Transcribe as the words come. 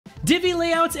Divi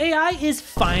Layouts AI is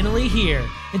finally here,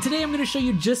 and today I'm going to show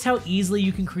you just how easily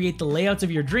you can create the layouts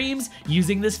of your dreams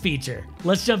using this feature.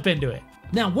 Let's jump into it.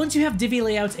 Now, once you have Divi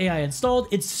Layouts AI installed,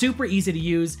 it's super easy to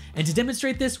use, and to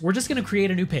demonstrate this, we're just going to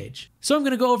create a new page. So I'm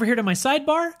going to go over here to my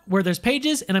sidebar where there's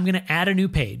pages, and I'm going to add a new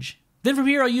page. Then from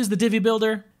here, I'll use the Divi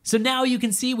Builder. So now you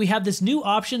can see we have this new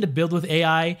option to build with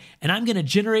AI, and I'm going to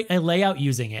generate a layout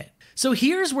using it. So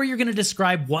here's where you're going to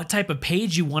describe what type of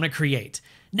page you want to create.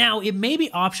 Now, it may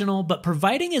be optional, but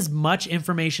providing as much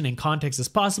information and context as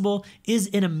possible is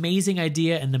an amazing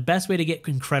idea and the best way to get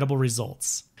incredible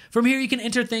results. From here, you can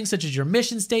enter things such as your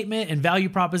mission statement and value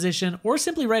proposition, or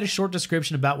simply write a short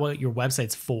description about what your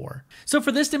website's for. So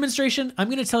for this demonstration, I'm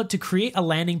going to tell it to create a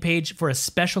landing page for a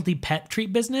specialty pet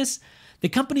treat business. The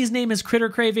company's name is Critter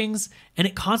Cravings, and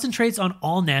it concentrates on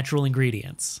all natural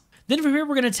ingredients. Then from here,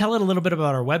 we're going to tell it a little bit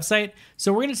about our website.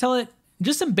 So we're going to tell it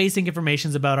just some basic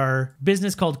information about our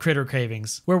business called Critter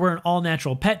Cravings, where we're an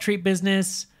all-natural pet treat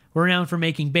business. We're renowned for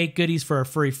making baked goodies for our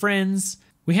furry friends.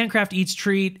 We handcraft each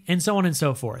treat, and so on and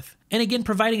so forth. And again,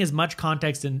 providing as much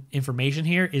context and information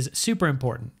here is super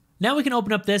important. Now we can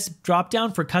open up this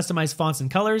drop-down for customized fonts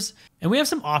and colors, and we have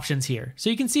some options here.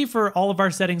 So you can see for all of our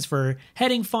settings for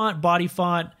heading font, body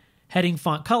font, heading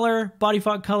font color, body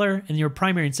font color, and your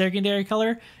primary and secondary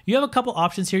color, you have a couple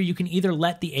options here. You can either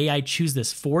let the AI choose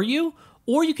this for you,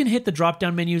 or you can hit the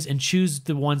drop-down menus and choose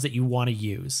the ones that you want to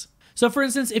use. So for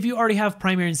instance, if you already have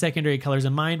primary and secondary colors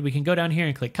in mind, we can go down here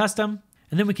and click custom,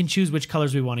 and then we can choose which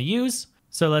colors we want to use.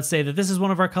 So let's say that this is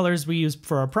one of our colors we use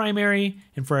for our primary,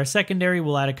 and for our secondary,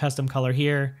 we'll add a custom color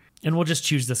here, and we'll just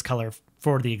choose this color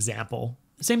for the example.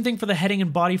 Same thing for the heading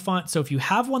and body font. So if you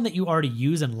have one that you already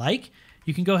use and like,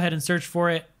 you can go ahead and search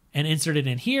for it and insert it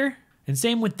in here, and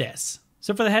same with this.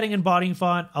 So for the heading and body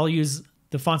font, I'll use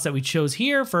the fonts that we chose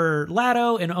here for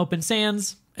Lado and Open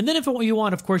Sans. And then if you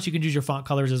want, of course, you can choose your font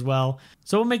colors as well.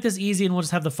 So we'll make this easy and we'll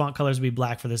just have the font colors be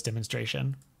black for this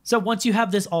demonstration. So once you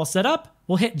have this all set up,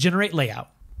 we'll hit Generate Layout.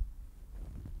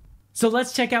 So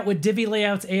let's check out what Divi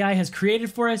Layouts AI has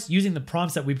created for us using the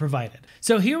prompts that we provided.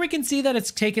 So here we can see that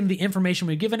it's taken the information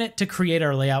we've given it to create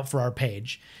our layout for our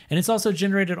page. And it's also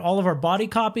generated all of our body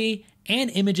copy and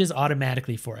images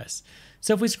automatically for us.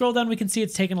 So if we scroll down, we can see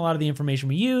it's taken a lot of the information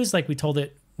we use. Like we told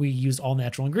it, we use all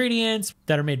natural ingredients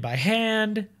that are made by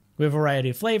hand. We have a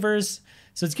variety of flavors.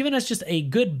 So it's given us just a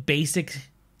good basic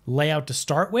layout to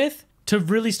start with to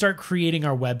really start creating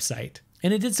our website.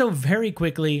 And it did so very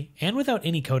quickly and without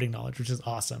any coding knowledge, which is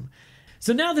awesome.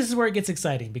 So now this is where it gets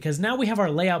exciting, because now we have our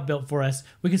layout built for us.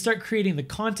 We can start creating the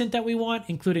content that we want,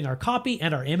 including our copy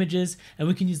and our images, and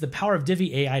we can use the power of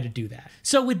Divi AI to do that.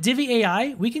 So with Divi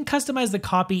AI, we can customize the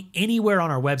copy anywhere on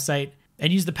our website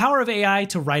and use the power of AI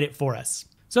to write it for us.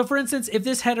 So for instance, if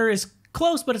this header is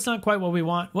close, but it's not quite what we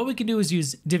want, what we can do is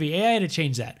use Divi AI to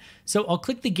change that. So I'll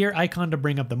click the gear icon to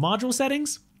bring up the module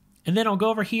settings, and then I'll go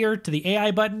over here to the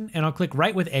AI button and I'll click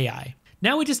Write with AI.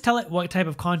 Now we just tell it what type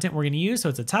of content we're going to use, so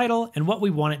it's a title and what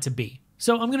we want it to be.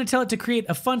 So I'm going to tell it to create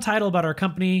a fun title about our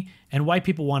company and why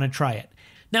people want to try it.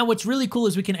 Now what's really cool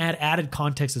is we can add added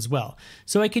context as well.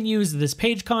 So I can use this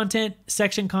page content,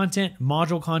 section content,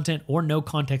 module content, or no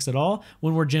context at all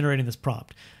when we're generating this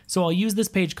prompt. So I'll use this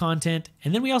page content,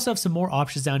 and then we also have some more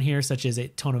options down here, such as a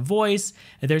tone of voice,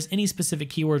 if there's any specific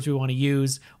keywords we want to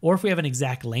use, or if we have an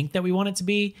exact length that we want it to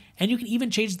be, and you can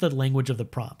even change the language of the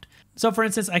prompt. So for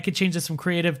instance, I could change this from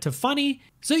creative to funny,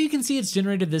 so you can see it's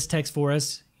generated this text for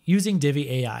us using Divi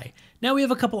AI. Now we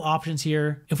have a couple options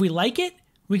here. If we like it,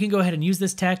 we can go ahead and use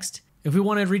this text. If we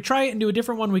want to retry it and do a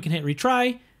different one, we can hit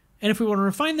retry. And if we want to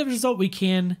refine the result, we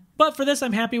can. But for this,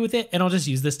 I'm happy with it, and I'll just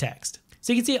use this text.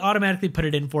 So you can see it automatically put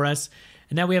it in for us.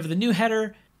 And now we have the new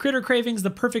header, Critter Cravings, the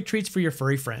perfect treats for your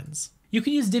furry friends. You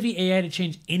can use Divi AI to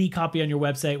change any copy on your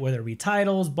website, whether it be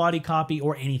titles, body copy,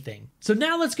 or anything. So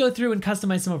now let's go through and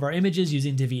customize some of our images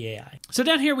using Divi AI. So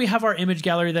down here we have our image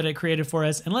gallery that it created for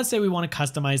us, and let's say we want to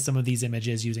customize some of these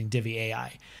images using Divi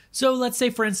AI. So let's say,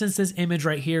 for instance, this image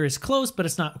right here is close, but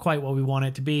it's not quite what we want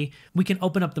it to be. We can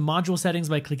open up the module settings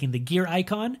by clicking the gear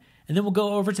icon, and then we'll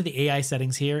go over to the AI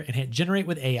settings here and hit Generate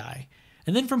with AI.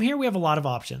 And then from here, we have a lot of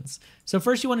options. So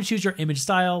first you want to choose your image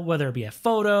style, whether it be a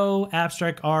photo,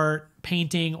 abstract art,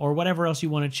 painting, or whatever else you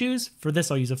want to choose. For this,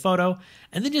 I'll use a photo,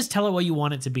 and then just tell it what you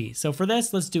want it to be. So for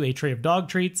this, let's do a tray of dog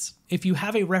treats. If you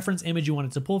have a reference image you want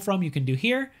it to pull from, you can do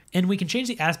here, and we can change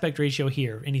the aspect ratio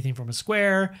here. Anything from a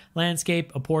square,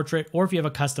 landscape, a portrait, or if you have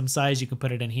a custom size, you can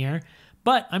put it in here.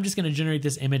 But I'm just going to generate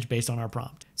this image based on our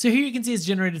prompt. So here you can see it's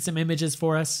generated some images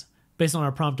for us based on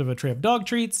our prompt of a tray of dog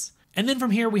treats. And then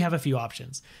from here, we have a few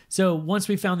options. So once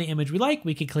we found the image we like,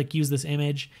 we can click use this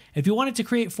image. If you wanted to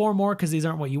create 4 more because these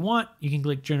aren't what you want, you can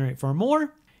click generate 4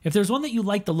 more. If there's one that you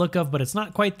like the look of, but it's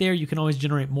not quite there, you can always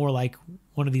generate more like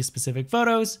one of these specific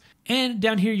photos. And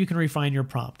down here, you can refine your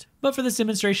prompt. But for this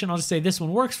demonstration, I'll just say this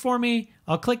one works for me.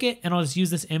 I'll click it and I'll just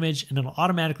use this image and it'll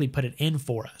automatically put it in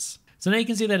for us. So now you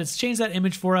can see that it's changed that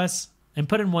image for us and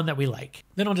put in one that we like.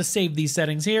 Then I'll just save these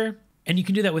settings here. And you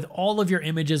can do that with all of your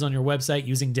images on your website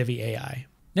using Divi AI.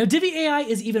 Now, Divi AI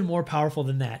is even more powerful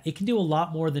than that. It can do a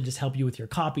lot more than just help you with your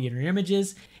copy and your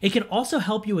images. It can also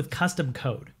help you with custom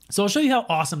code. So I'll show you how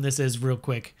awesome this is real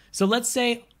quick. So let's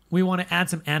say we want to add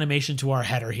some animation to our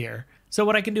header here. So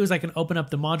what I can do is I can open up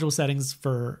the module settings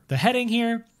for the heading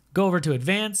here, go over to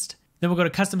advanced, then we'll go to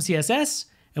custom CSS,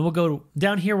 and we'll go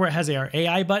down here where it has our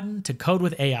AI button to code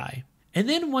with AI. And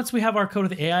then once we have our code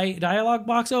with AI dialog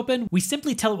box open, we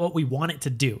simply tell it what we want it to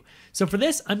do. So for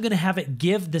this, I'm gonna have it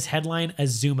give this headline a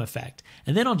zoom effect,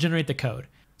 and then I'll generate the code.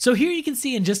 So here you can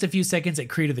see in just a few seconds, it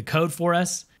created the code for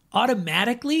us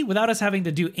automatically without us having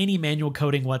to do any manual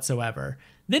coding whatsoever.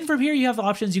 Then from here, you have the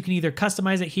options. You can either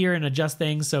customize it here and adjust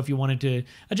things. So if you wanted to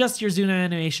adjust your zoom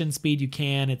animation speed, you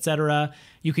can, etc.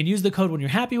 You can use the code when you're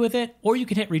happy with it, or you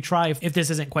can hit retry if this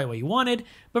isn't quite what you wanted.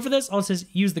 But for this, I'll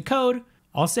just use the code,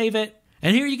 I'll save it.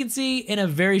 And here you can see in a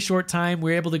very short time,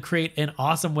 we're able to create an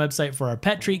awesome website for our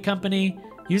pet treat company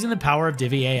using the power of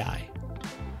Divi AI.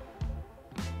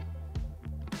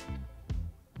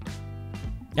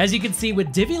 As you can see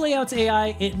with Divi Layouts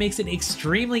AI, it makes it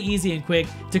extremely easy and quick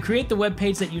to create the web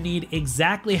page that you need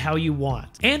exactly how you want,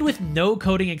 and with no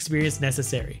coding experience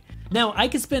necessary. Now, I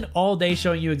could spend all day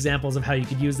showing you examples of how you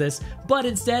could use this, but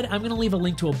instead, I'm gonna leave a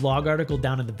link to a blog article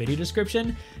down in the video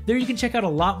description. There you can check out a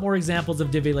lot more examples of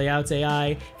Divi Layouts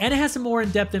AI, and it has some more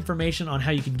in-depth information on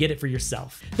how you can get it for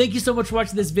yourself. Thank you so much for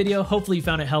watching this video. Hopefully you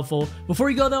found it helpful. Before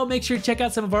you go though, make sure to check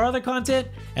out some of our other content,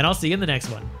 and I'll see you in the next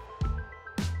one.